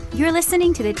You're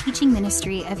listening to the teaching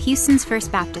ministry of Houston's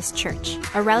First Baptist Church,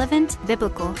 a relevant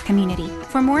biblical community.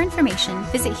 For more information,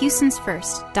 visit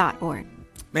houstonsfirst.org.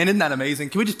 Man, isn't that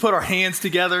amazing? Can we just put our hands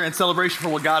together in celebration for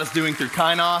what God is doing through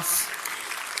Kainos?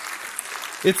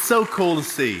 It's so cool to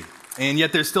see, and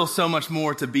yet there's still so much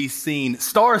more to be seen.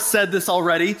 Star said this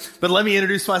already, but let me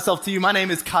introduce myself to you. My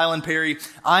name is Kylen Perry.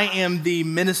 I am the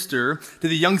minister to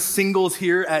the young singles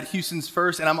here at Houston's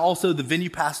First, and I'm also the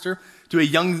venue pastor to a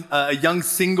young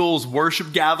singles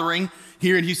worship gathering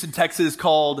here in Houston, Texas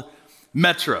called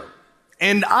Metro.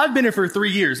 And I've been here for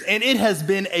 3 years, and it has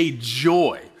been a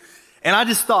joy. And I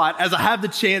just thought, as I have the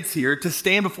chance here to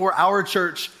stand before our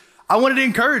church, I wanted to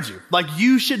encourage you. Like,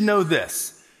 you should know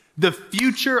this. The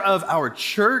future of our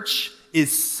church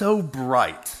is so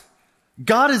bright.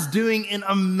 God is doing an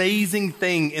amazing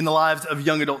thing in the lives of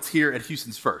young adults here at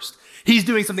Houston's First. He's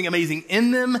doing something amazing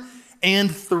in them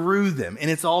and through them. And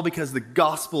it's all because of the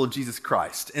gospel of Jesus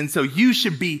Christ. And so you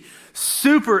should be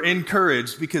super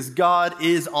encouraged because God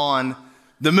is on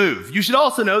the move. You should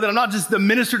also know that I'm not just the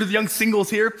minister to the young singles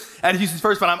here at Houston's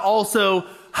First, but I'm also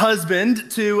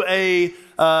husband to a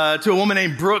woman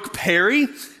named Brooke Perry.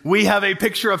 We have a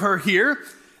picture of her here.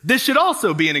 This should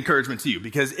also be an encouragement to you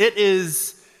because it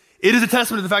is a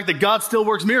testament to the fact that God still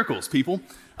works miracles, people.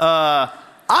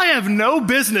 I have no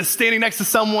business standing next to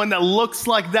someone that looks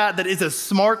like that is as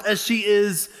smart as she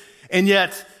is, and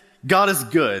yet God is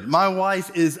good. My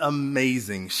wife is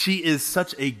amazing. She is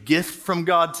such a gift from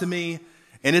God to me.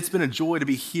 And it's been a joy to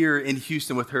be here in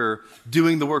Houston with her,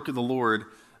 doing the work of the Lord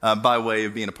by way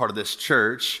of being a part of this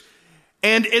church.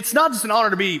 And it's not just an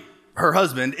honor to be her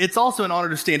husband, it's also an honor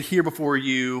to stand here before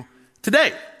you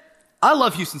today. I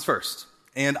love Houston's First,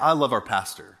 and I love our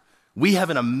pastor. We have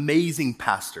an amazing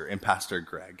pastor in Pastor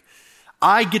Greg.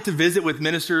 I get to visit with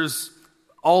ministers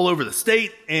all over the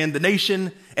state and the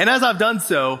nation, and as I've done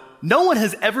so, no one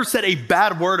has ever said a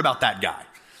bad word about that guy.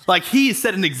 Like, he has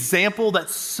set an example that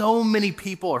so many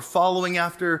people are following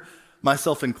after,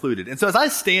 myself included. And so as I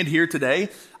stand here today,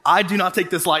 I do not take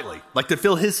this lightly. Like, to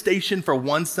fill his station for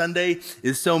one Sunday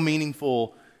is so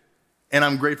meaningful, and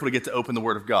I'm grateful to get to open the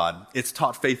Word of God. It's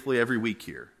taught faithfully every week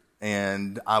here,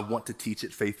 and I want to teach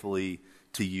it faithfully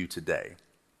to you today.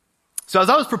 So as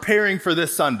I was preparing for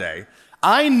this Sunday,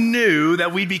 I knew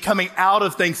that we'd be coming out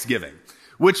of Thanksgiving,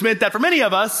 which meant that for many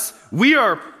of us, we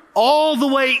are all the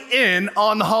way in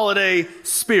on the holiday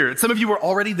spirit. Some of you were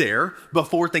already there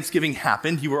before Thanksgiving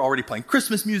happened. You were already playing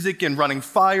Christmas music and running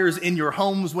fires in your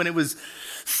homes when it was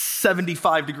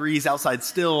 75 degrees outside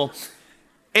still.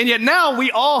 And yet now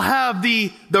we all have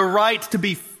the right to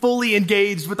be fully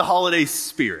engaged with the holiday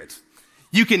spirit.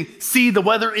 You can see the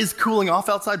weather is cooling off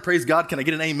outside. Praise God. Can I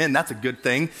get an amen? That's a good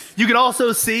thing. You can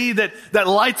also see that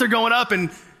lights are going up and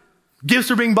gifts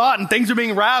are being bought and things are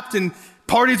being wrapped and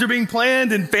parties are being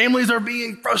planned and families are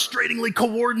being frustratingly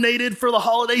coordinated for the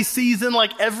holiday season.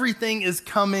 Like, everything is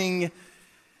coming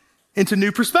into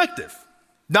new perspective.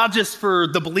 Not just for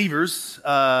the believers,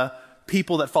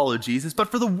 people that follow Jesus, but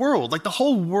for the world. Like, the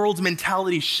whole world's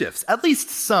mentality shifts, at least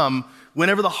some,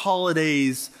 whenever the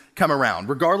holidays come around.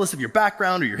 Regardless of your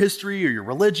background or your history or your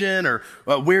religion or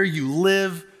where you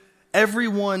live,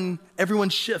 everyone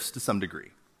shifts to some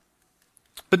degree.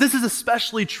 But this is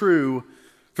especially true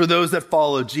for those that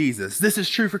follow Jesus. This is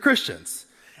true for Christians.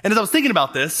 And as I was thinking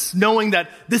about this, knowing that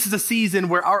this is a season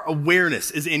where our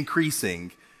awareness is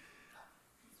increasing,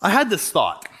 I had this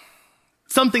thought,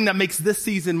 something that makes this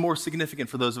season more significant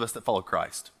for those of us that follow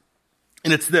Christ.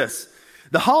 And it's this: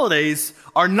 the holidays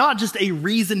are not just a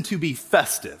reason to be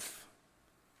festive.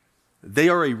 They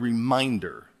are a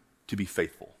reminder to be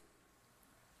faithful.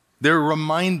 They're a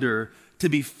reminder to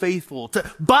be faithful,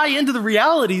 to buy into the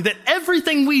reality that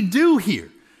everything we do here,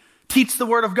 teach the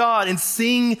Word of God and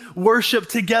sing worship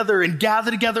together and gather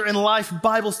together in life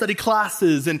Bible study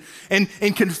classes and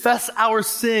confess our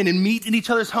sin and meet in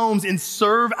each other's homes and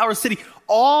serve our city.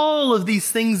 All of these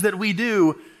things that we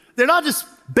do, they're not just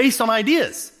based on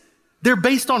ideas. They're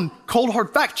based on cold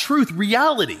hard fact, truth,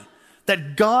 reality,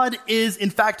 that God is in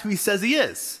fact who he says he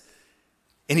is.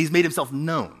 And he's made himself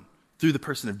known through the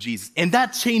person of Jesus. And that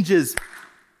changes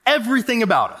everything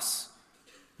about us.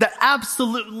 That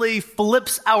absolutely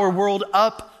flips our world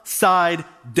upside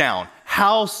down.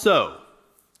 How so?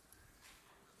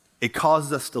 It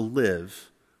causes us to live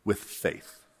with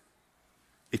faith.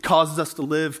 It causes us to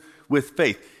live with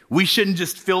faith. We shouldn't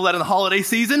just feel that in the holiday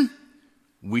season.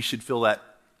 We should feel that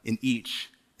in each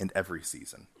and every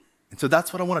season. And so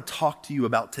that's what I want to talk to you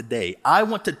about today. I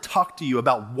want to talk to you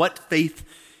about what faith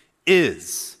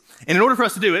is. And in order for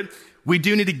us to do it, we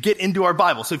do need to get into our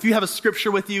Bible. So if you have a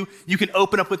scripture with you, you can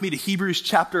open up with me to Hebrews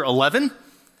chapter 11.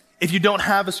 If you don't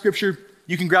have a scripture,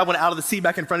 You can grab one out of the seat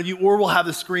back in front of you, or we'll have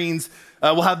the screens,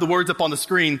 we'll have the words up on the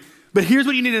screen. But here's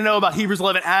what you need to know about Hebrews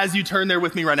 11 as you turn there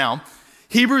with me right now.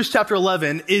 Hebrews chapter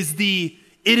 11 is the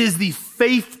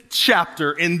faith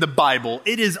chapter in the Bible.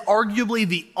 It is arguably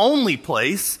the only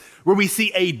place where we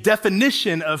see a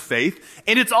definition of faith,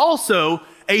 and it's also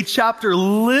a chapter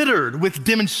littered with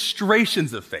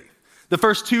demonstrations of faith. The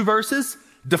first 2 verses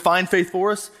define faith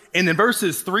for us, and then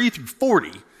verses 3 through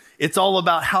 40, it's all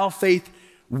about how faith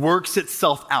works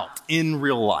itself out in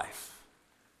real life.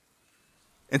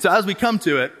 And so as we come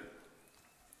to it,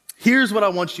 here's what I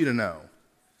want you to know.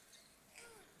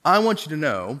 I want you to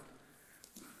know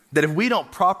that if we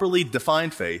don't properly define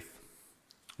faith,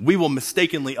 we will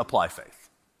mistakenly apply faith.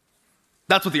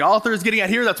 That's what the author is getting at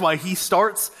here. That's why he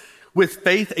starts with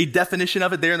faith, a definition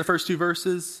of it there in the first 2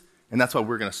 verses. And that's why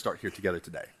we're going to start here together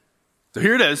today. So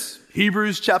here it is,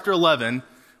 Hebrews chapter 11.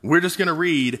 We're just going to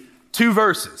read 2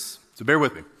 verses. So bear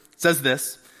with me. It says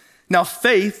this: "Now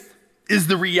faith is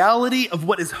the reality of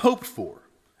what is hoped for.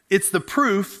 It's the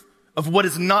proof of what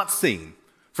is not seen.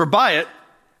 For by it,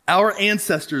 our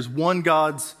ancestors won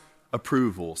God's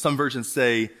approval." Some versions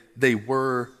say they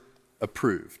were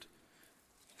approved.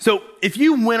 So if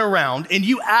you went around and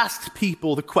you asked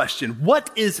people the question, what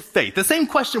is faith? The same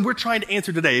question we're trying to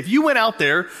answer today. If you went out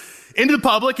there into the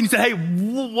public and you said, hey,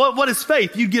 what is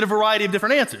faith? You'd get a variety of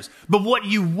different answers. But what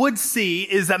you would see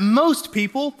is that most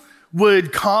people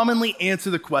would commonly answer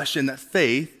the question that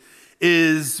faith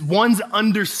is one's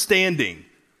understanding,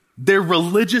 their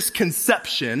religious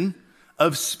conception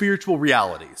of spiritual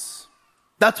realities.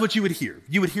 That's what you would hear.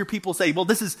 You would hear people say, well,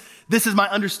 this is my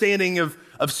understanding of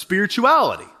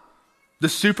spirituality, the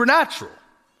supernatural,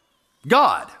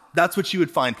 God. That's what you would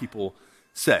find people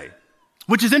say,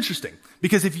 which is interesting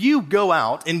because if you go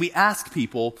out and we ask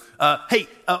people, hey,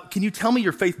 can you tell me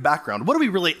your faith background? What are we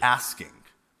really asking?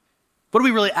 What are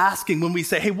we really asking when we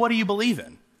say, hey, what do you believe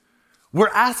in? We're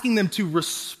asking them to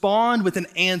respond with an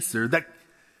answer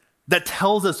that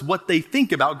tells us what they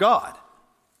think about God.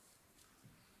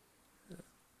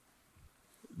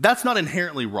 That's not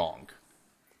inherently wrong.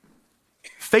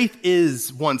 Faith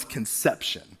is one's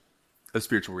conception of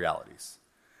spiritual realities.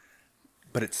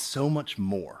 But it's so much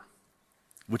more,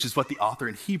 which is what the author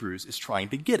in Hebrews is trying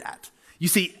to get at. You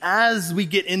see, as we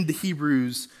get into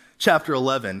Hebrews chapter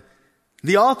 11,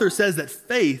 the author says that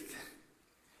faith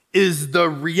is the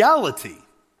reality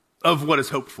of what is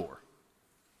hoped for.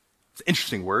 It's an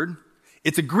interesting word.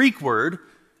 It's a Greek word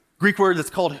that's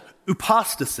called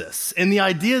upostasis. And the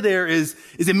idea there is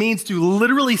it means to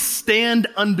literally stand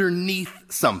underneath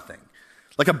something,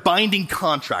 like a binding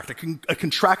contract, a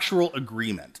contractual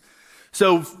agreement.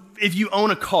 So if you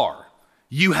own a car,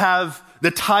 you have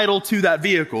the title to that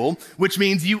vehicle, which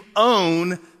means you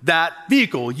own that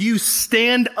vehicle. You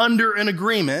stand under an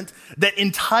agreement that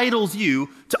entitles you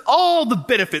to all the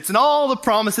benefits and all the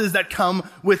promises that come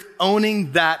with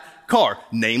owning that car,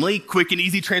 namely quick and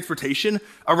easy transportation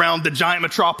around the giant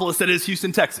metropolis that is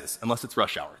Houston, Texas, unless it's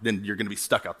rush hour. Then you're going to be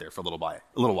stuck out there for a little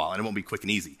while, and it won't be quick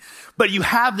and easy. But you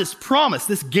have this promise,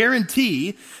 this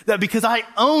guarantee that because I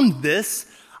own this,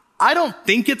 I don't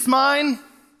think it's mine,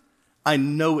 I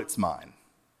know it's mine.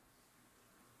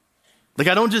 Like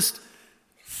I don't just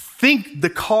think the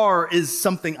car is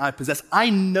something I possess. I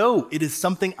know it is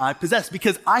something I possess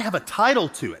because I have a title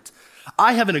to it.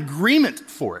 I have an agreement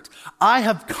for it. I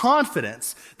have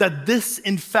confidence that this,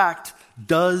 in fact,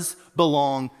 does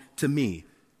belong to me.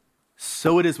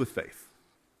 So it is with faith.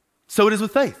 So it is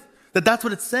with faith. That's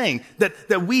what it's saying.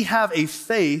 That we have a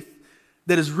faith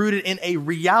that is rooted in a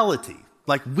reality.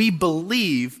 Like we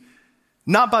believe,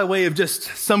 not by way of just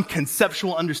some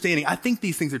conceptual understanding. I think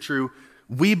these things are true.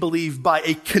 We believe by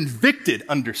a convicted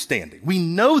understanding. We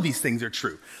know these things are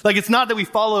true. Like it's not that we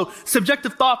follow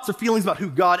subjective thoughts or feelings about who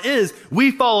God is.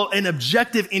 We follow an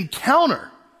objective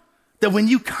encounter that when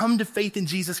you come to faith in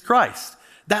Jesus Christ,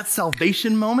 that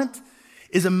salvation moment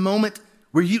is a moment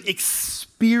where you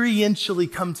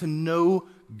experientially come to know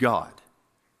God,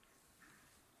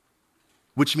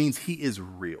 which means he is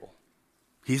real.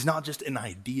 He's not just an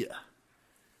idea.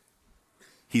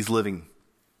 He's living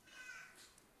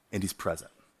and he's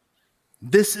present.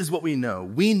 This is what we know.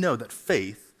 We know that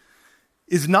faith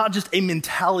is not just a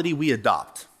mentality we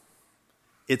adopt.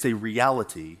 It's a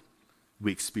reality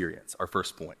we experience, our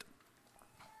first point.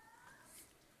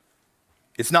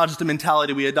 It's not just a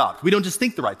mentality we adopt. We don't just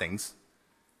think the right things.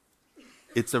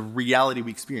 It's a reality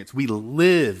we experience. We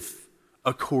live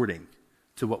according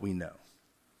to what we know.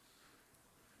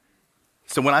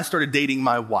 So when I started dating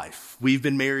my wife, we've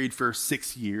been married for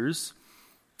 6 years,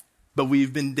 but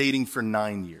we've been dating for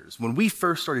 9 years. When we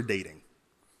first started dating,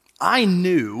 I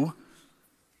knew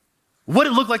what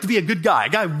it looked like to be a good guy, a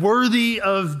guy worthy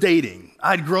of dating.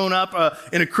 I'd grown up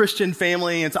in a Christian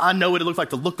family, and so I know what it looked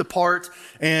like to look the part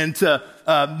and to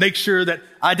make sure that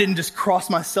I didn't just cross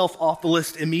myself off the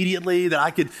list immediately, that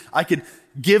I could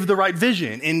give the right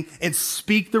vision and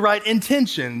speak the right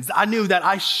intentions. I knew that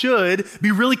I should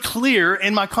be really clear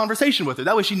in my conversation with her.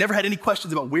 That way she never had any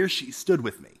questions about where she stood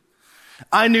with me.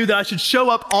 I knew that I should show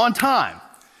up on time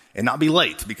and not be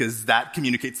late, because that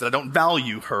communicates that I don't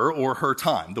value her or her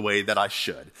time the way that I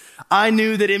should. I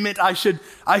knew that it meant I should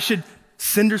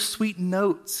send her sweet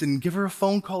notes and give her a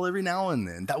phone call every now and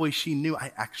then. That way she knew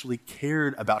I actually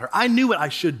cared about her. I knew what I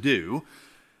should do,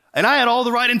 and I had all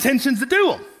the right intentions to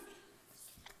do them.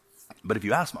 But if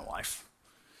you ask my wife,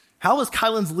 how was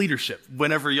Kylen's leadership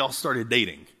whenever y'all started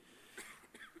dating?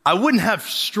 I wouldn't have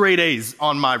straight A's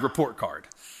on my report card.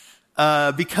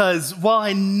 Because while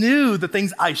I knew the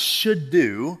things I should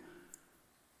do,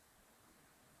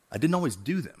 I didn't always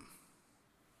do them.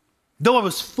 Though I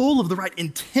was full of the right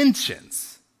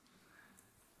intentions,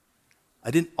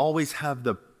 I didn't always have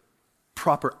the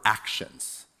proper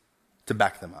actions to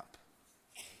back them up.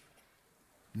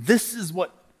 This is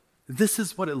what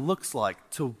it looks like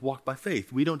to walk by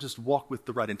faith. We don't just walk with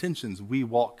the right intentions, we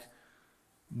walk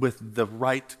with the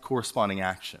right corresponding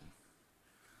action.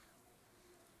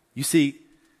 You see,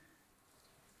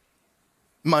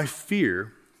 my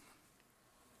fear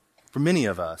for many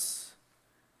of us,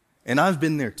 and I've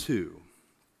been there too,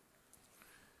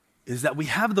 is that we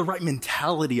have the right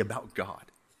mentality about God,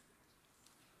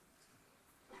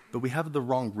 but we have the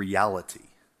wrong reality.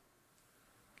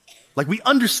 Like, we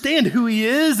understand who he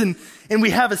is, and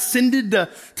we have ascended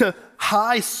to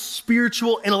high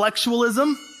spiritual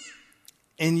intellectualism,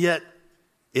 and yet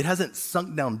it hasn't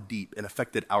sunk down deep and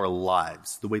affected our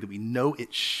lives the way that we know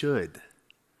it should.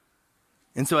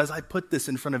 And so as I put this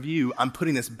in front of you, I'm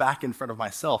putting this back in front of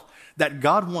myself, that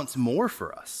God wants more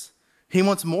for us. He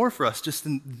wants more for us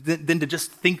than to just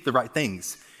think the right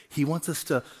things. He wants us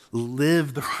to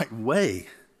live the right way.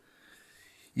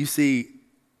 You see,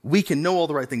 we can know all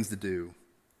the right things to do,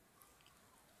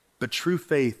 but true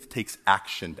faith takes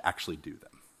action to actually do them.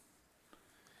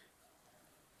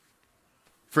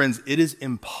 Friends, it is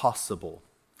impossible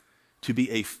to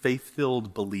be a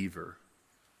faith-filled believer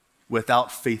without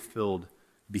faith-filled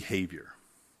behavior.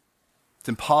 It's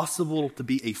impossible to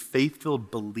be a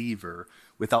faith-filled believer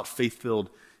without faith-filled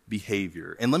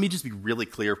behavior. And let me just be really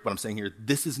clear what I'm saying here.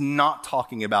 This is not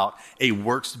talking about a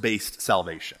works-based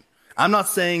salvation. I'm not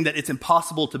saying that it's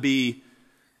impossible to be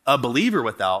a believer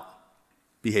without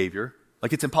behavior,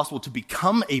 like it's impossible to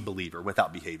become a believer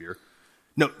without behavior.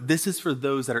 No, this is for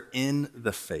those that are in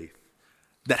the faith,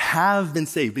 that have been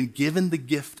saved, been given the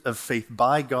gift of faith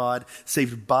by God,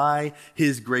 saved by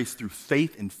his grace through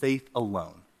faith and faith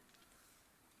alone.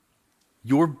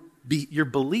 Your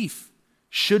belief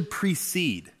should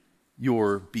precede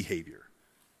your behavior,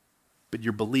 but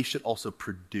your belief should also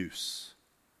produce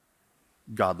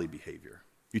godly behavior.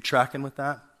 You tracking with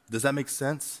that? Does that make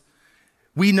sense?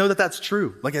 We know that that's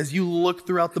true. Like, as you look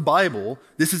throughout the Bible,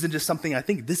 this isn't just something, I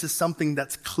think this is something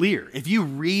that's clear. If you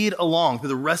read along through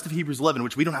the rest of Hebrews 11,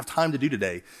 which we don't have time to do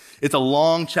today, it's a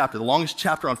long chapter, the longest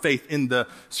chapter on faith in the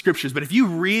scriptures. But if you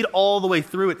read all the way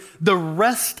through it, the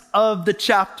rest of the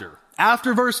chapter,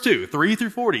 after verse 2, 3 through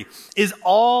 40, is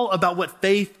all about what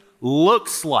faith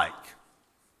looks like.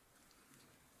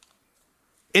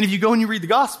 And if you go and you read the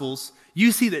Gospels,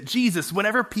 you see that Jesus,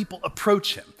 whenever people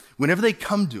approach him, whenever they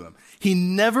come to him, he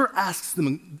never asks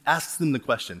them the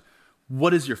question,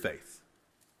 what is your faith?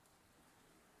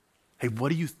 Hey, what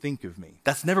do you think of me?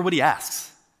 That's never what he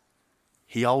asks.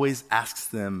 He always asks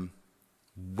them,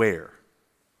 where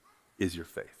is your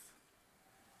faith?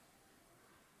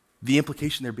 The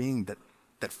implication there being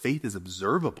that faith is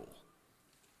observable.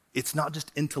 It's not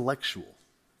just intellectual.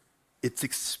 It's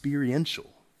experiential.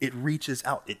 It reaches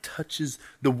out. It touches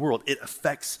the world. It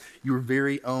affects your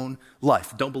very own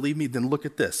life. Don't believe me? Then look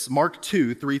at this. Mark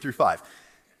 2, 3 through 5.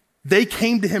 They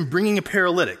came to him bringing a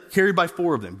paralytic, carried by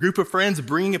 4 of them. Group of friends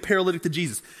bringing a paralytic to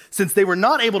Jesus. Since they were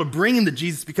not able to bring him to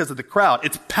Jesus because of the crowd,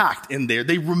 it's packed in there.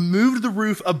 They removed the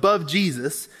roof above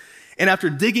Jesus, and after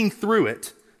digging through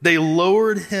it, they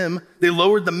lowered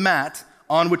the mat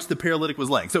on which the paralytic was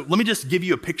laying. So let me just give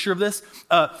you a picture of this.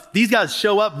 These guys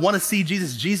show up, want to see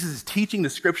Jesus. Jesus is teaching the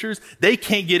scriptures. They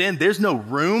can't get in. There's no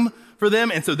room for them.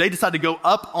 And so they decide to go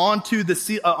up onto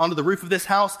the roof of this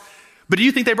house. But do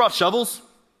you think they brought shovels?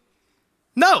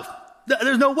 No.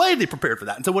 There's no way they prepared for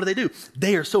that. And so what do?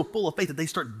 They are so full of faith that they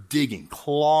start digging,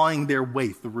 clawing their way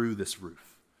through this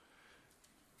roof.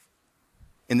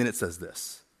 And then it says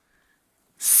this.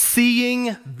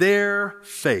 Seeing their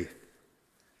faith,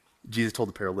 Jesus told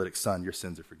the paralytic, son, your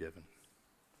sins are forgiven.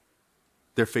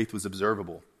 their faith was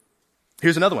observable.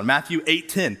 Here's another one, Matthew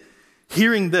 8:10.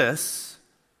 Hearing this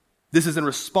is in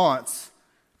response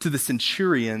to the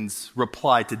centurion's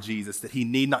reply to Jesus that he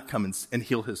need not come and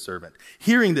heal his servant.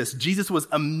 Hearing this, Jesus was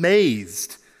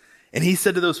amazed, and he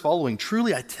said to those following,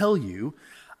 "Truly I tell you,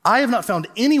 I have not found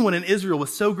anyone in Israel with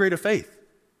so great a faith."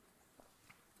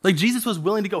 Like, Jesus was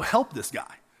willing to go help this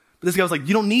guy. But this guy was like,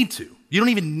 "You don't need to. You don't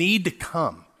even need to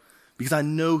come because I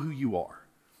know who you are.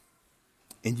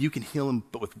 And you can heal him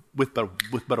but with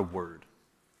but a word."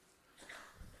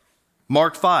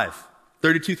 Mark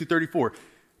 5:32 through 34.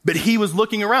 But he was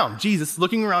looking around, Jesus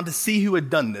looking around to see who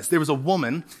had done this. There was a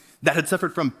woman that had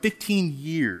suffered from 15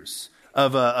 years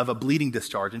of a bleeding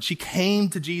discharge. And she came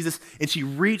to Jesus and she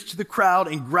reached to the crowd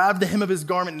and grabbed the hem of his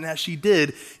garment. And as she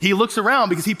did, he looks around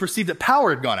because he perceived that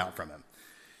power had gone out from him.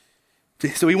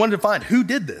 So he wanted to find who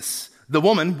did this. The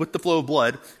woman with the flow of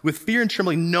blood, with fear and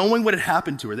trembling, knowing what had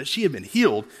happened to her, that she had been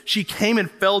healed, she came and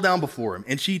fell down before him,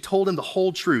 and she told him the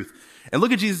whole truth. And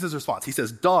look at Jesus' response. He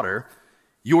says, "Daughter,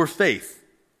 your faith,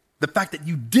 the fact that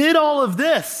you did all of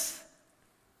this,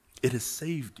 it has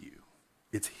saved you.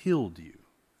 It's healed you."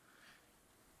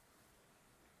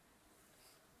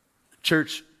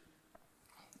 Church,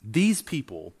 these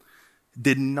people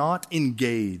did not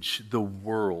engage the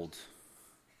world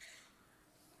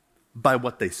by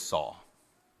what they saw.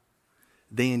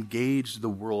 They engaged the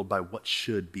world by what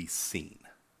should be seen.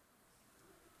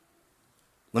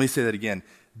 Let me say that again.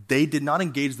 They did not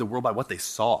engage the world by what they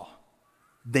saw.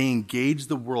 They engaged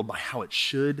the world by how it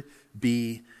should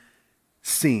be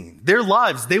seen. Their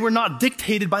lives, they were not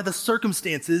dictated by the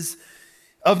circumstances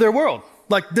of their world.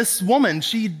 Like this woman,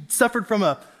 she suffered from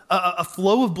a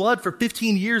flow of blood for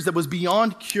 15 years that was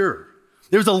beyond cure.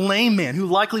 There was a lame man who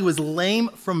likely was lame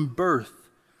from birth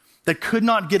that could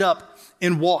not get up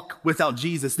and walk without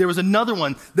Jesus. There was another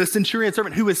one, the centurion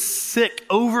servant, who was sick,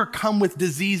 overcome with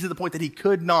disease to the point that he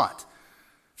could not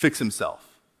fix himself.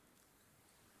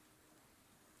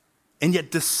 And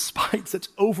yet, despite such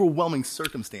overwhelming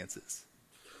circumstances,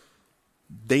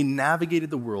 they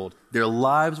navigated the world. Their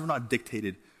lives were not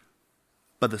dictated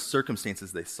by the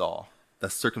circumstances they saw, the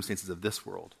circumstances of this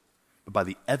world, but by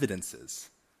the evidences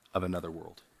of another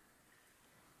world.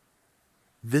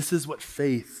 This is what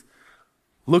faith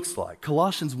looks like.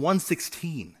 Colossians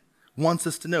 1:16 wants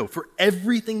us to know, "For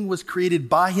everything was created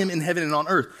by him in heaven and on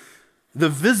earth, the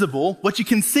visible, what you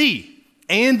can see,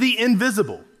 and the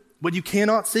invisible, what you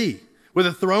cannot see,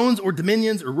 whether thrones or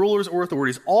dominions or rulers or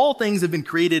authorities, all things have been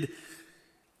created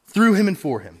through him and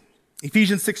for him."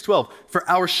 Ephesians 6:12, "For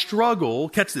our struggle,"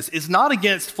 catch this, "is not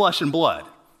against flesh and blood."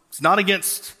 It's not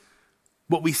against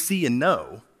what we see and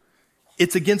know.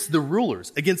 It's against the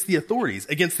rulers, against the authorities,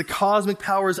 against the cosmic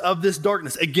powers of this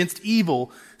darkness, against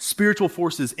evil spiritual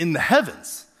forces in the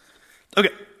heavens. Okay,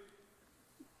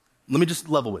 let me just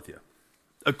level with you.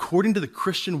 According to the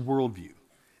Christian worldview,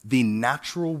 the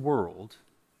natural world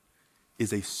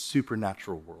is a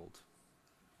supernatural world.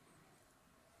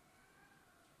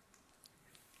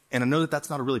 And I know that that's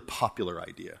not a really popular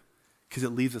idea because it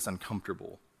leaves us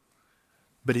uncomfortable.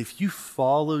 But if you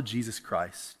follow Jesus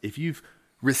Christ, if you've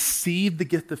received the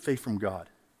gift of faith from God,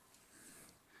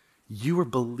 you are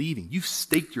believing, you've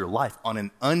staked your life on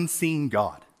an unseen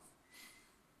God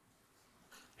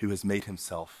who has made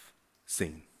himself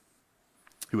seen,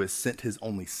 who has sent his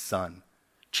only Son,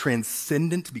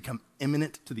 transcendent to become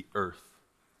immanent to the earth,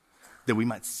 that we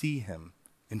might see him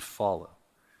and follow,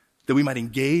 that we might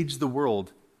engage the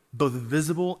world, both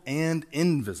visible and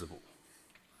invisible,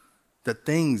 that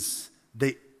things,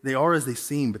 they are as they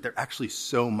seem, but they're actually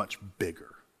so much bigger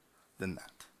than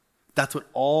that. That's what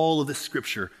all of this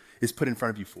scripture is put in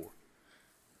front of you for.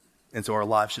 And so our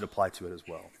lives should apply to it as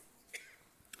well.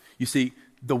 You see,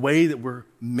 the way that we're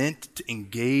meant to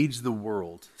engage the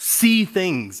world, see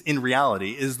things in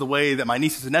reality, is the way that my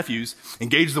nieces and nephews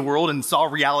engaged the world and saw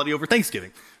reality over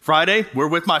Thanksgiving. Friday, we're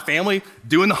with my family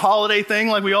doing the holiday thing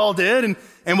like we all did.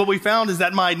 And what we found is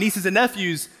that my nieces and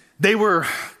nephews, they were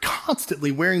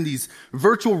constantly wearing these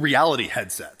virtual reality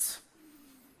headsets.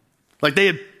 Like they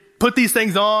had put these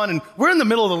things on and we're in the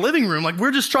middle of the living room. Like we're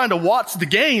just trying to watch the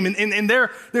game and they're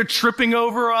tripping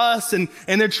over us and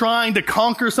they're trying to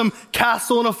conquer some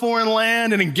castle in a foreign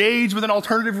land and engage with an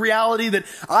alternative reality that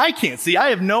I can't see. I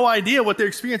have no idea what they're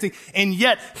experiencing. And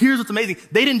yet, here's what's amazing.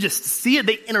 They didn't just see it,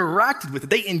 they interacted with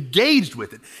it. They engaged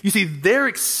with it. You see, their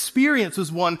experience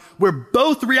was one where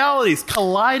both realities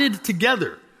collided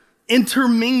together,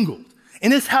 intermingled.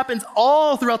 And this happens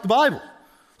all throughout the Bible.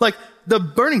 Like the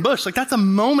burning bush, like that's a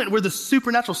moment where the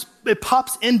supernatural, it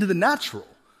pops into the natural.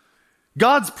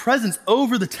 God's presence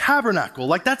over the tabernacle,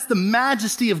 like that's the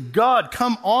majesty of God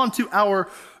come onto our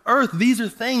earth. These are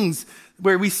things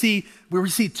where we see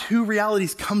two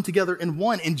realities come together in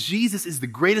one, and Jesus is the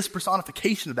greatest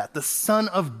personification of that, the Son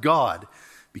of God,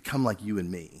 become like you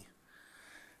and me.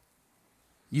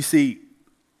 You see,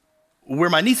 where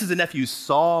my nieces and nephews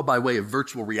saw by way of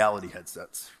virtual reality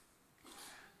headsets,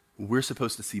 we're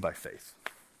supposed to see by faith.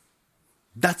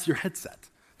 That's your headset.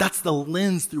 That's the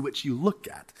lens through which you look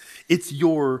at. It's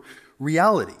your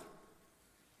reality.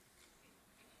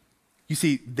 You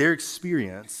see, their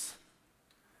experience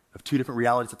of two different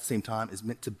realities at the same time is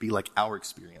meant to be like our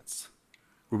experience,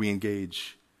 where we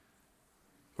engage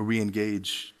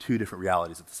two different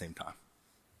realities at the same time.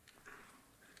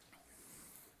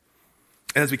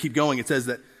 And as we keep going, it says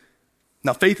that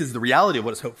now faith is the reality of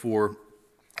what is hoped for,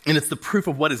 and it's the proof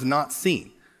of what is not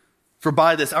seen. For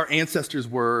by this our ancestors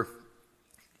were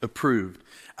approved.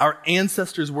 Our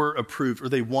ancestors were approved, or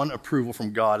they won approval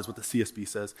from God, is what the CSB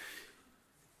says.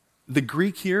 The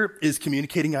Greek here is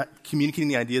communicating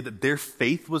the idea that their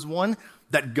faith was one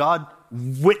that God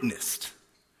witnessed,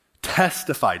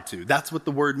 testified to. That's what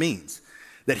the word means.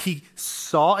 That he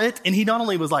saw it, and he not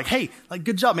only was like, hey, like,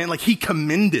 good job, man. Like, he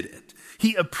commended it.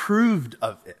 He approved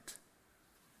of it.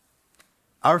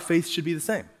 Our faith should be the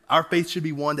same. Our faith should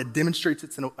be one that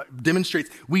demonstrates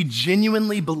we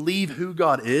genuinely believe who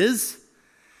God is,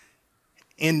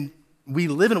 and we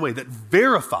live in a way that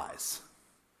verifies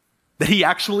that he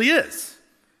actually is.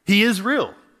 He is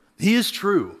real. He is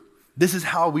true. This is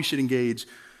how we should engage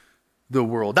the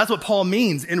world. That's what Paul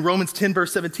means in Romans 10,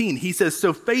 verse 17. He says,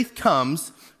 so faith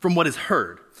comes from what is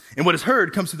heard, and what is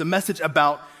heard comes through the message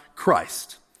about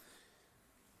Christ.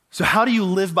 So how do you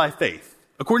live by faith?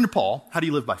 According to Paul, how do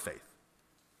you live by faith?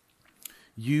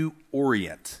 You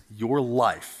orient your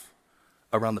life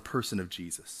around the person of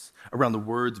Jesus, around the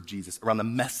words of Jesus, around the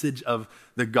message of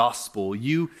the gospel.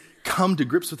 You come to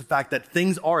grips with the fact that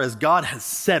things are as God has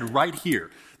said right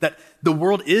here, that the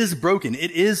world is broken,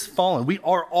 it is fallen. We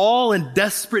are all in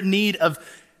desperate need of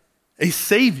a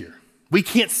Savior. We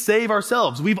can't save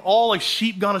orbs. We've all like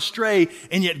sheep gone astray,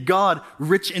 and yet God,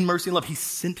 rich in mercy and love, he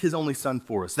sent his only son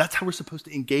for us. That's how we're supposed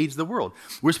to engage the world.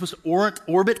 We're supposed to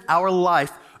orbit our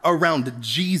life around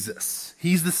Jesus.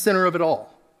 He's the center of it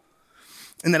all.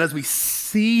 And that as we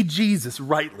see Jesus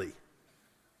rightly,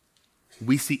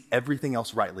 we see everything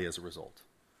else rightly as a result.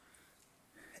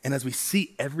 And as we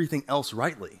see everything else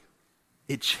rightly,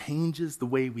 it changes the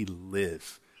way we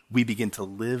live. We begin to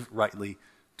live rightly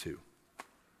too.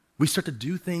 We start to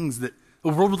do things that the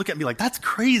world would look at me like, that's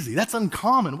crazy, that's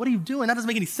uncommon, what are you doing? That doesn't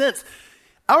make any sense.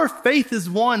 Our faith is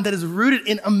one that is rooted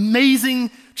in amazing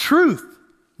truth.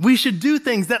 We should do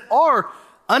things that are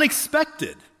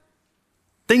unexpected,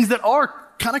 things that are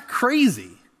kind of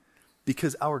crazy,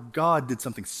 because our God did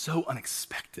something so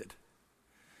unexpected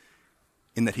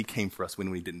in that he came for us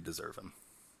when we didn't deserve him.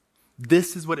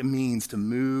 This is what it means to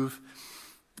move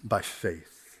by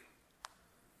faith.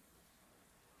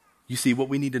 You see, what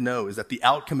we need to know is that the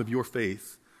outcome of your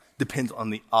faith depends on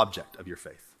the object of your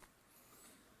faith.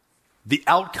 The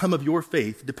outcome of your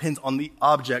faith depends on the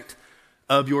object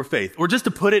of your faith. Or just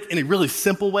to put it in a really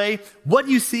simple way, what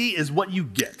you see is what you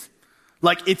get.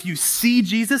 Like, if you see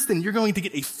Jesus, then you're going to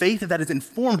get a faith that is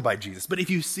informed by Jesus. But if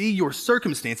you see your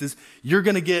circumstances, you're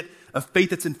going to get a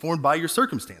faith that's informed by your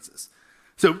circumstances.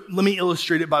 So let me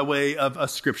illustrate it by way of a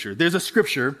scripture. There's a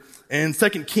scripture in 2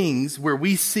 Kings where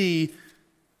we see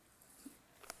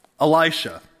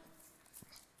Elisha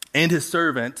and his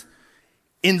servant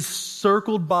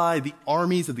encircled by the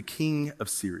armies of the king of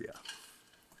Syria.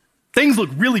 Things look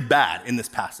really bad in this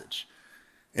passage.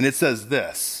 And it says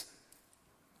this: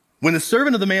 when the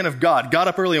servant of the man of God got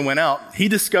up early and went out, he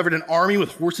discovered an army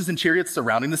with horses and chariots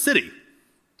surrounding the city.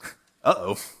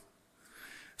 Uh-oh.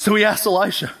 So he asked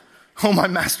Elisha, "Oh, my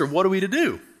master, what are we to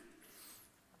do?"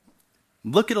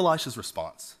 Look at Elisha's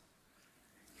response.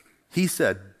 He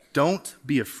said, "Don't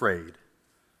be afraid,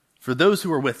 for those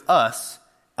who are with us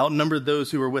outnumber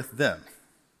those who are with them."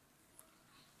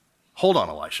 Hold on,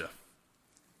 Elisha.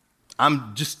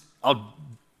 I'll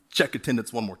check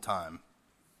attendance one more time.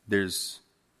 There's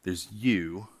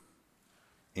you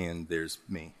and there's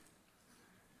me.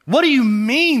 What do you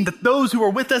mean that those who are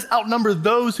with us outnumber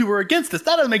those who are against us?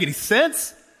 That doesn't make any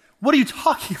sense. What are you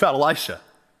talking about, Elisha?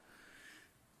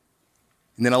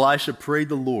 And then Elisha prayed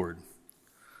the Lord,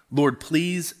 "Lord,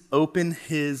 please open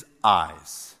his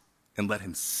eyes and let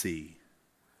him see."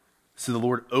 So the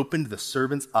Lord opened the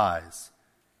servant's eyes,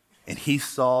 and he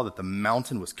saw that the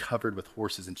mountain was covered with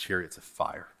horses and chariots of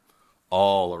fire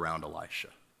all around Elisha.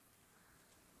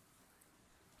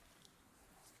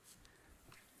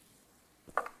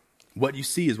 What you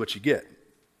see is what you get.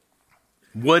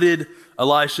 What did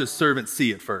Elisha's servant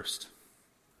see at first?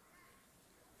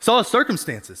 saw his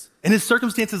circumstances, and his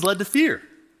circumstances led to fear.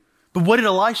 But what did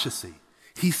Elisha see?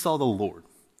 He saw the Lord.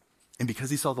 And because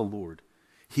he saw the Lord,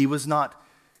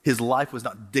 his life was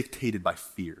not dictated by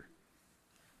fear.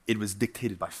 It was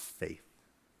dictated by faith.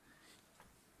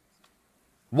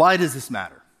 Why does this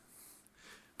matter?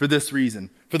 For this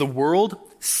reason. For the world,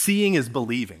 seeing is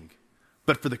believing.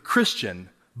 But for the Christian,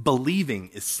 believing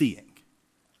is seeing.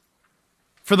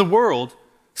 For the world,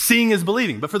 seeing is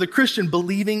believing. But for the Christian,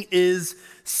 believing is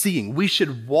seeing. We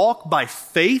should walk by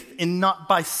faith and not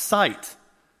by sight,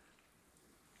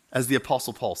 as the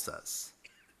Apostle Paul says.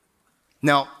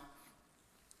 Now,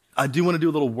 I do want to do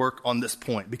a little work on this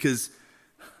point because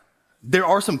there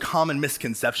are some common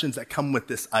misconceptions that come with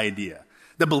this idea.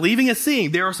 That believing is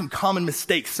seeing, there are some common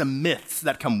mistakes, some myths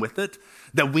that come with it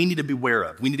that we need to be aware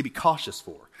of. We need to be cautious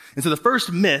for. And so the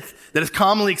first myth that is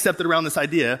commonly accepted around this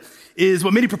idea is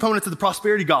what many proponents of the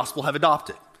prosperity gospel have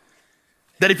adopted.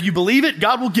 That if you believe it,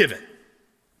 God will give it.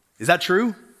 Is that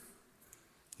true?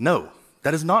 No,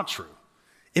 that is not true.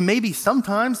 It may be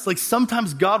sometimes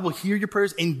God will hear your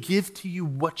prayers and give to you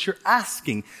what you're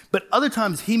asking. But other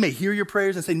times he may hear your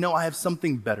prayers and say, no, I have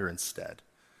something better instead.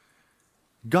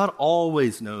 God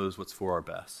always knows what's for our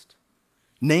best.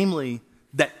 Namely,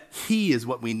 that he is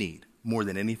what we need more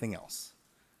than anything else.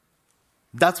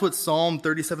 That's what Psalm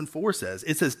 37:4 says.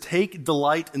 It says, take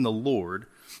delight in the Lord,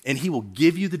 and he will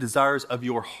give you the desires of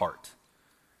your heart.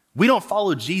 We don't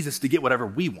follow Jesus to get whatever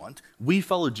we want. We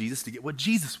follow Jesus to get what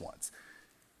Jesus wants.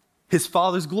 His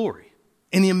Father's glory.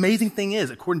 And the amazing thing is,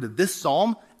 according to this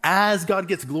psalm, as God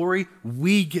gets glory,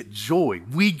 we get joy.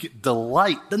 We get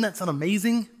delight. Doesn't that sound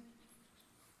amazing?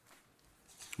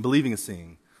 Believing is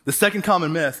seeing. The second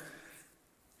common myth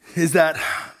is that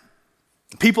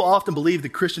people often believe the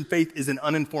Christian faith is an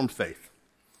uninformed faith.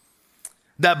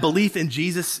 That belief in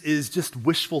Jesus is just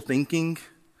wishful thinking.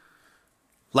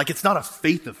 Like it's not a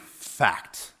faith of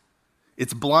fact.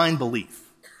 It's blind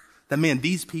belief. That, man,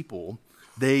 these people,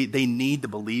 they need to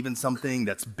believe in something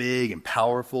that's big and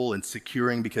powerful and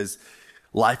securing because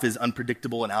life is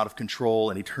unpredictable and out of control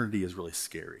and eternity is really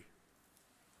scary.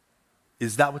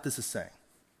 Is that what this is saying?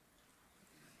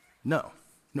 No,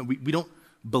 we don't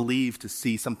believe to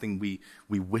see something we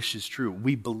wish is true.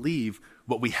 We believe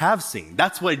what we have seen.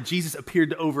 That's why Jesus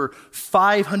appeared to over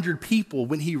 500 people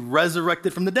when he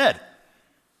resurrected from the dead.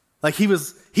 Like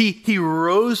he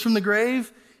rose from the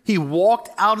grave, he walked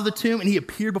out of the tomb, and he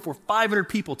appeared before 500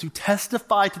 people to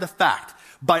testify to the fact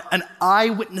by an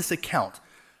eyewitness account.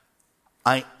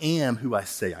 I am who I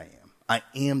say I am. I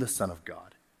am the Son of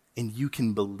God. And you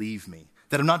can believe me.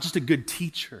 That I'm not just a good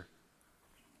teacher.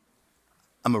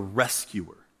 I'm a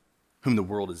rescuer whom the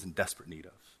world is in desperate need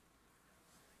of.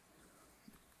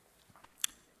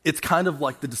 It's kind of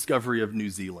like the discovery of New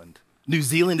Zealand. New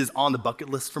Zealand is on the bucket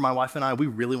list for my wife and I. We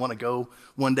really want to go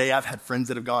one day. I've had friends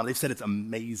that have gone. They've said it's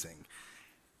amazing.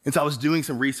 And so I was doing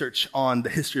some research on the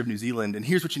history of New Zealand, and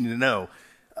here's what you need to know.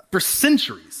 For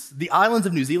centuries, the islands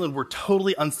of New Zealand were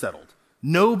totally unsettled.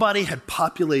 Nobody had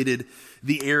populated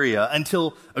the area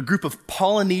until a group of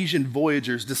Polynesian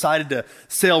voyagers decided to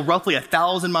sail roughly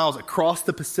 1,000 miles across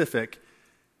the Pacific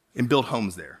and build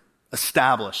homes there,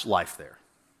 establish life there.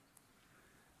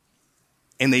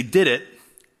 And they did it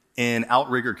in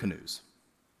outrigger canoes.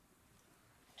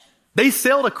 They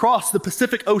sailed across the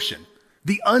Pacific Ocean,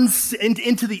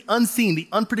 into the unseen, the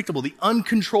unpredictable, the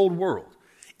uncontrolled world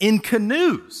in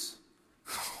canoes.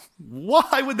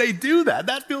 Why would they do that?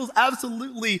 That feels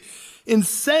absolutely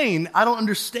insane. I don't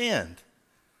understand.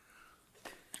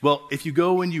 Well, if you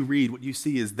go and you read, what you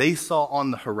see is they saw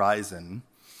on the horizon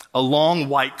a long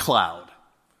white cloud.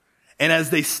 And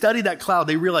as they studied that cloud,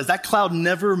 they realized that cloud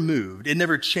never moved. It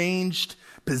never changed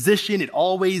position. It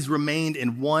always remained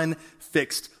in one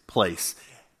fixed place.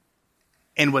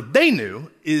 And what they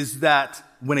knew is that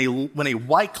when a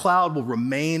white cloud will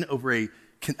remain over a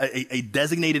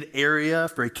designated area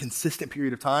for a consistent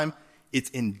period of time,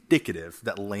 it's indicative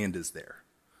that land is there.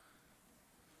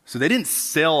 So they didn't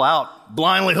sail out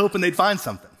blindly hoping they'd find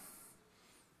something.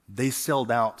 They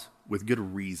sailed out with good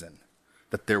reason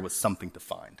that there was something to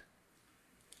find.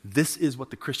 This is what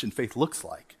the Christian faith looks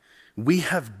like. We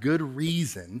have good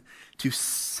reason to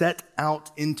set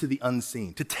out into the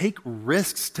unseen, to take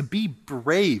risks, to be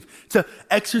brave, to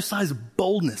exercise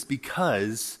boldness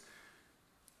because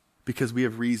we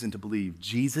have reason to believe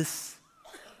Jesus,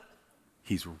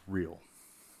 he's real.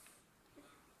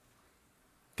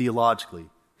 Theologically,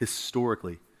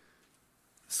 historically,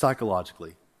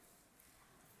 psychologically,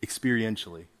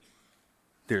 experientially,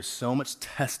 there's so much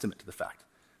testament to the fact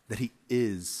that he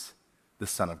is the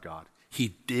Son of God.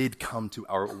 He did come to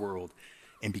our world,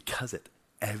 and because of it,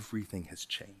 everything has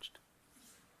changed.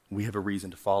 we have a reason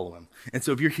to follow him. And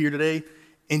so if you're here today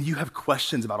and you have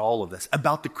questions about all of this,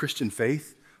 about the Christian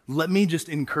faith, let me just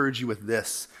encourage you with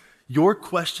this. Your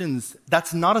questions,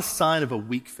 that's not a sign of a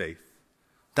weak faith.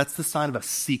 That's the sign of a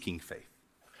seeking faith.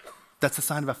 That's the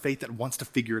sign of a faith that wants to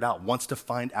figure it out, wants to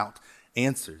find out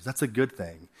answers. That's a good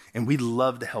thing. And we'd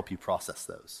love to help you process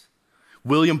those.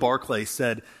 William Barclay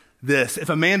said this: if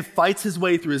a man fights his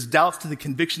way through his doubts to the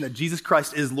conviction that Jesus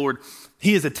Christ is Lord,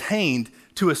 he has attained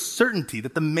to a certainty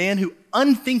that the man who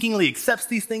unthinkingly accepts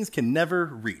these things can never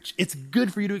reach. It's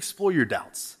good for you to explore your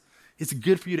doubts. It's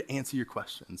good for you to answer your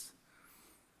questions.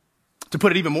 To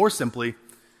put it even more simply,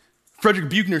 Frederick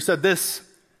Buechner said this: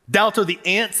 doubts are the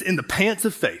ants in the pants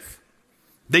of faith.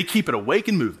 They keep it awake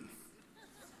and moving.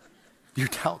 Your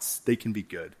doubts, they can be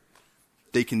good.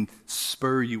 They can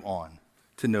spur you on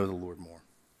to know the Lord more.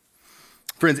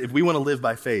 Friends, if we want to live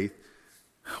by faith,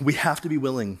 we have to be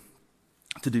willing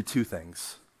to do two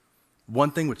things.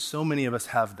 One thing which so many of us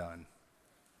have done: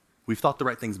 we've thought the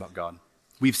right things about God.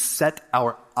 We've set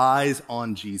our eyes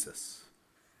on Jesus.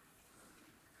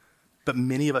 But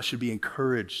many of us should be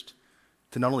encouraged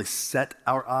to not only set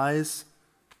our eyes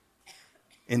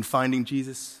in finding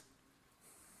Jesus,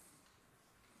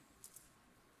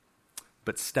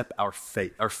 but step our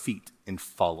feet in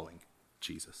following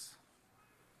Jesus.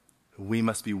 We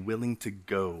must be willing to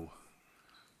go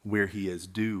where he is,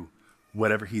 do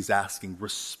whatever he's asking,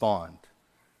 respond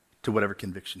to whatever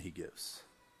conviction he gives.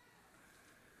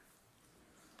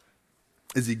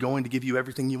 Is he going to give you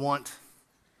everything you want?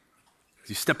 As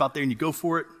you step out there and you go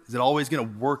for it, is it always going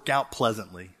to work out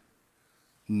pleasantly?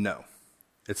 No,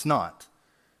 it's not.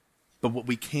 But what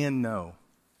we can know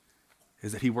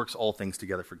is that he works all things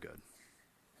together for good.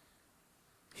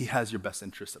 He has your best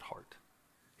interest at heart.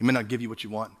 He may not give you what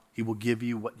you want. He will give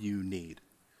you what you need.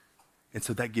 And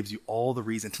so that gives you all the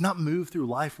reason to not move through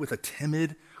life with a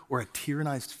timid or a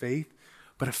tyrannized faith,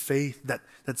 but a faith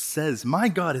that says, my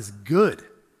God is good,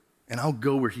 and I'll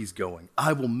go where he's going.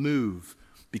 I will move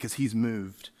because he's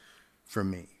moved for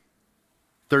me.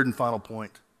 Third and final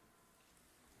point: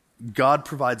 God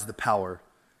provides the power,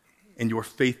 and your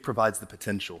faith provides the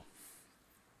potential.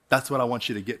 That's what I want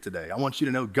you to get today. I want you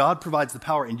to know God provides the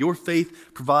power and your faith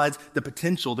provides the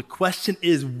potential. The question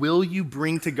is, will you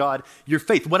bring to God your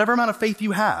faith? Whatever amount of faith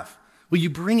you have, will you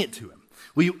bring it to him?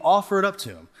 Will you offer it up to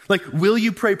him? Like, will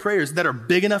you pray prayers that are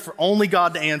big enough for only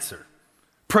God to answer?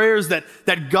 Prayers that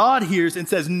God hears and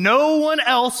says, no one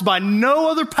else by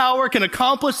no other power can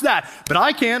accomplish that, but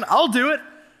I can. I'll do it.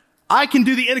 I can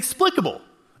do the inexplicable.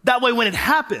 That way when it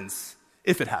happens,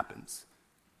 if it happens,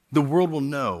 the world will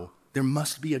know there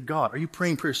must be a God. Are you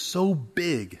praying prayers so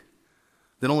big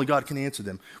that only God can answer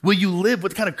them? Will you live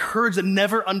with the kind of courage that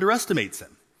never underestimates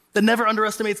him, that never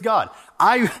underestimates God?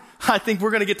 I think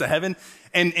we're going to get to heaven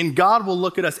and God will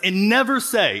look at us and never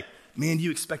say, man,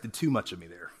 you expected too much of me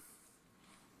there.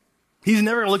 He's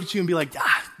never going to look at you and be like,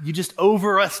 you just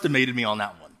overestimated me on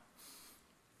that one.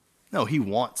 No, he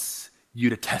wants you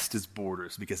to test his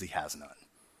borders because he has none.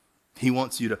 He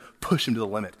wants you to push him to the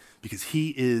limit because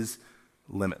he is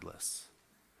limitless.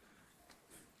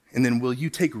 And then will you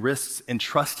take risks and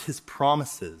trust his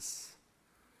promises?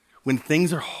 When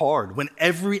things are hard, when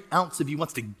every ounce of you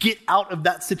wants to get out of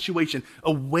that situation,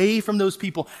 away from those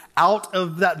people, out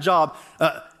of that job,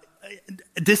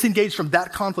 disengage from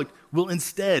that conflict, will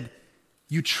instead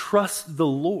you trust the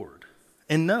Lord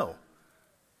and know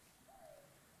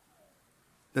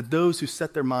that those who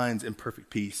set their minds in perfect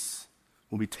peace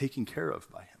will be taken care of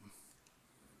by him?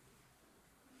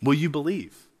 Will you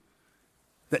believe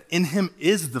that in him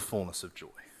is the fullness of joy?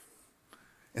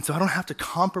 And so I don't have to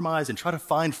compromise and try to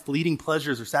find fleeting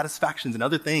pleasures or satisfactions in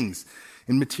other things,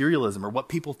 in materialism or what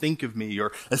people think of me,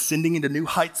 or ascending into new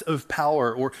heights of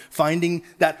power, or finding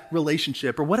that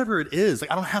relationship, or whatever it is.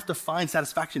 Like, I don't have to find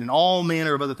satisfaction in all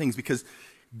manner of other things, because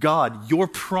God, your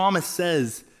promise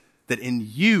says that in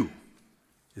you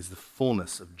is the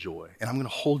fullness of joy. And I'm going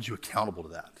to hold you accountable to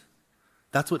that.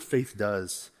 That's what faith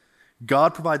does.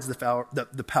 God provides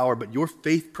the power, but your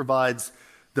faith provides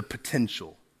the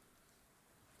potential.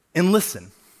 And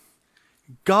listen,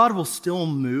 God will still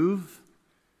move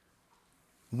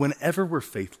whenever we're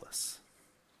faithless.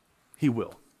 He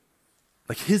will.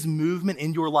 Like, his movement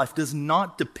in your life does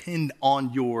not depend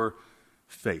on your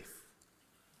faith.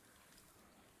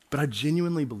 But I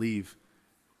genuinely believe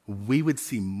we would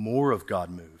see more of God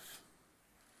move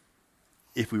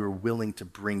if we were willing to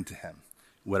bring to him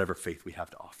whatever faith we have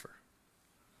to offer.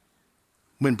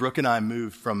 When Brooke and I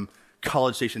moved from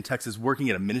College Station, Texas, working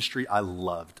at a ministry I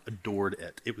loved, adored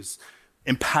it. It was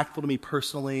impactful to me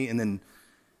personally, and then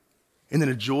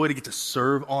a joy to get to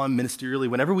serve on ministerially.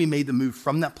 Whenever we made the move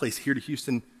from that place here to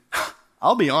Houston,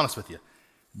 I'll be honest with you.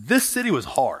 This city was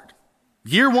hard.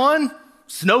 Year one,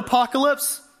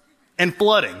 snowpocalypse and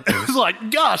flooding. It was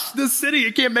like, gosh, this city,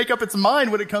 it can't make up its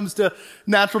mind when it comes to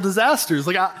natural disasters.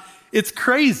 It's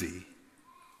crazy.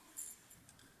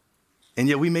 And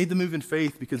yet we made the move in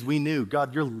faith because we knew,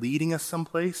 God, you're leading us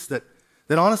someplace that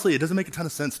honestly, it doesn't make a ton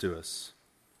of sense to us.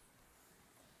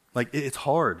 It's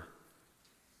hard.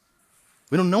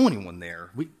 We don't know anyone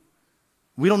there.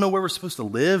 We don't know where we're supposed to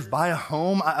live, buy a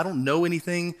home. I don't know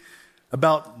anything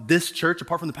about this church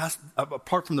apart from the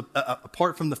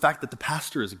fact that the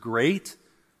pastor is great.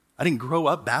 I didn't grow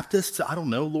up Baptist. So I don't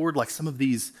know, Lord, like some of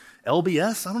these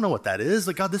LBS. I don't know what that is.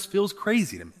 God, this feels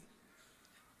crazy to me.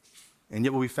 And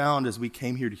yet what we found as we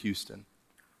came here to Houston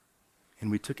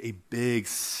and we took a big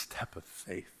step of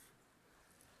faith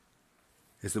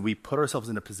is that we put ourselves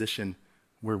in a position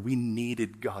where we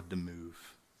needed God to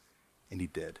move. And he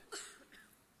did.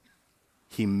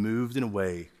 He moved in a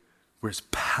way where his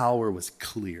power was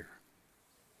clear.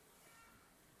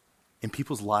 And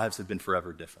people's lives have been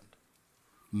forever different,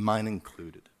 mine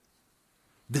included.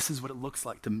 This is what it looks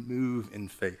like to move in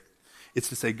faith. It's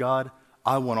to say, God,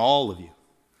 I want all of you.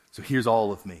 So here's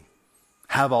all of me.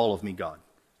 Have all of me, God.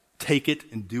 Take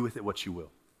it and do with it what you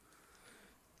will.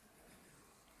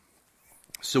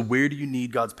 So where do you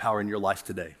need God's power in your life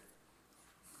today?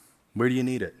 Where do you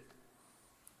need it?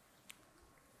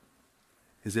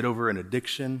 Is it over an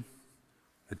addiction,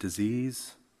 a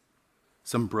disease,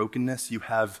 some brokenness you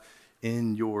have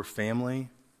in your family?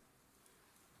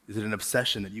 Is it an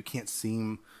obsession that you can't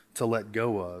seem to let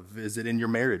go of? Is it in your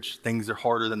marriage? Things are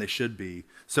harder than they should be.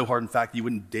 So hard, in fact, you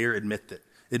wouldn't dare admit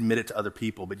it to other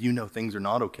people, but you know things are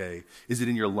not okay. Is it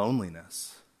in your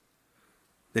loneliness?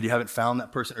 That you haven't found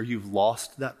that person or you've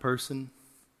lost that person?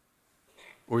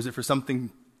 Or is it for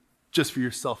something just for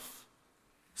yourself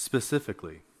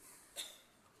specifically?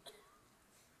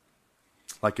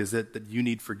 Is it that you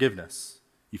need forgiveness?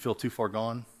 You feel too far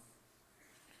gone?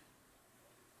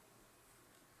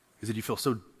 Is it you feel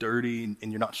so dirty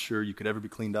and you're not sure you could ever be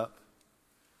cleaned up?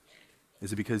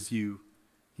 Is it because you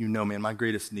know, man, my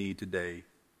greatest need today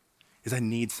is I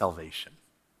need salvation.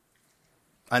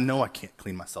 I know I can't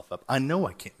clean myself up. I know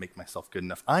I can't make myself good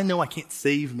enough. I know I can't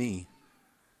save me.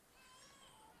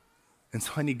 And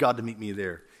so I need God to meet me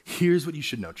there. Here's what you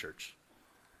should know, church.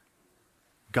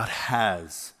 God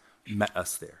has met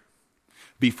us there.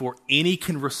 Before any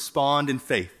can respond in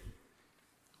faith,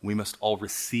 we must all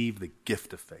receive the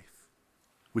gift of faith,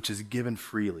 which is given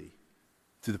freely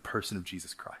through the person of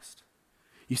Jesus Christ.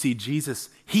 You see, Jesus,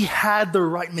 he had the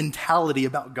right mentality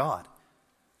about God.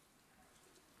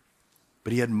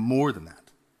 But he had more than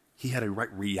that. He had a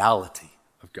right reality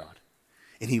of God.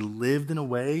 And he lived in a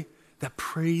way that,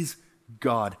 praise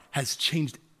God, has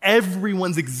changed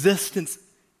everyone's existence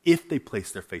if they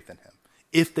place their faith in him,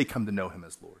 if they come to know him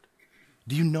as Lord.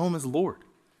 Do you know him as Lord?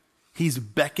 He's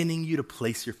beckoning you to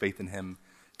place your faith in him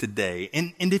today.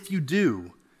 And if you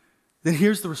do, then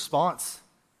here's the response.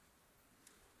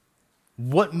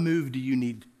 What move do you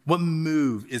need? What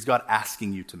move is God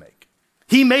asking you to make?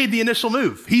 He made the initial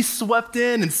move. He swept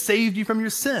in and saved you from your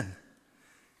sin.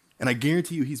 And I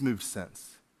guarantee you he's moved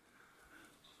since.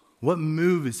 What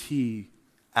move is he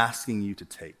asking you to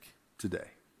take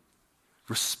today?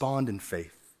 Respond in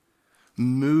faith.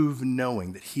 Move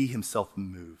knowing that he himself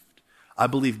moved. I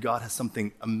believe God has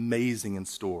something amazing in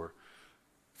store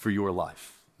for your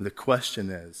life. The question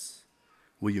is,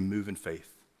 will you move in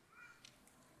faith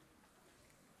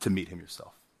to meet him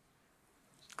yourself?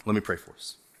 Let me pray for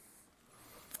us.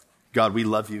 God, we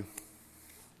love you.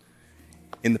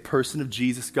 In the person of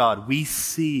Jesus, God, we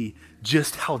see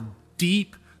just how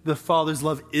deep the Father's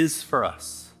love is for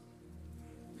us.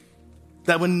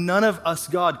 That when none of us,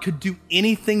 God, could do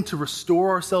anything to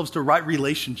restore ourselves to right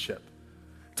relationship,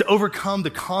 to overcome the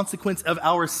consequence of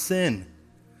our sin,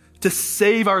 to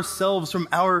save ourselves from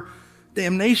our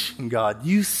damnation, God,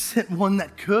 you sent one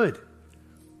that could.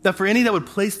 That for any that would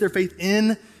place their faith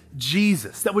in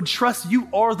Jesus, that would trust you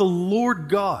are the Lord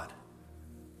God,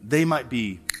 they might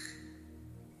be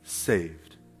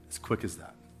saved as quick as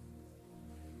that.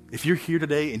 If you're here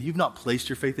today and you've not placed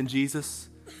your faith in Jesus,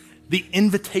 the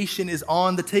invitation is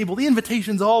on the table. The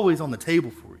invitation's always on the table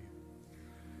for you.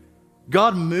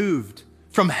 God moved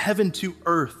from heaven to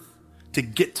earth to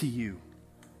get to you.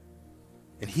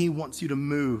 And he wants you to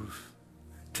move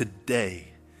today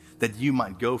that you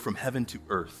might go from heaven to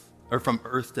earth, or from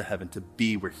earth to heaven, to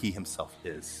be where he himself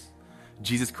is.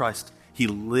 Jesus Christ, he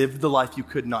lived the life you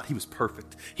could not. He was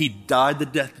perfect. He died the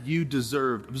death you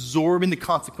deserved, absorbing the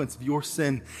consequence of your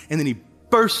sin. And then he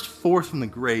burst forth from the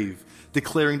grave,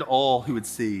 declaring to all who would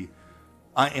see,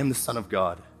 I am the Son of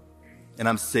God, and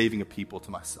I'm saving a people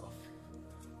to myself.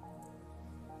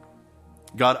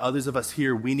 God, others of us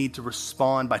here, we need to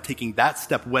respond by taking that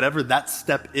step, whatever that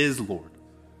step is, Lord.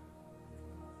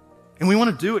 And we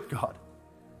want to do it, God.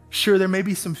 Sure, there may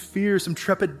be some fear, some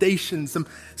trepidation, some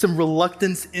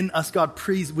reluctance in us, God.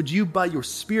 Please, would you, by your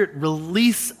Spirit,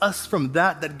 release us from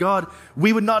that God,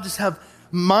 we would not just have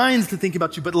minds to think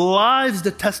about you, but lives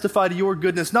to testify to your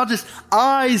goodness. Not just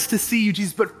eyes to see you,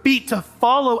 Jesus, but feet to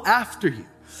follow after you.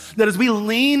 That as we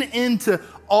lean into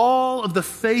all of the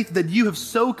faith that you have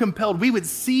so compelled, we would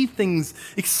see things,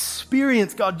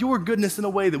 experience, God, your goodness in a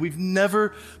way that we've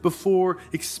never before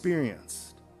experienced.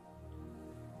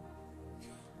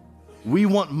 We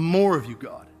want more of you,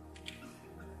 God.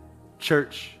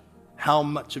 Church, how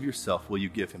much of yourself will you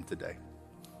give him today?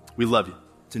 We love you.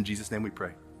 It's in Jesus' name we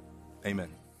pray. Amen.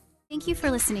 Thank you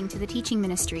for listening to the teaching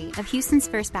ministry of Houston's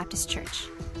First Baptist Church.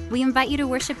 We invite you to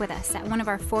worship with us at one of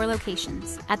our 4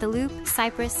 locations, at the Loop,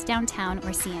 Cypress, Downtown,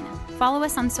 or Sienna. Follow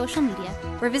us on social media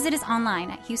or visit us online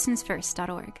at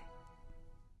houstonsfirst.org.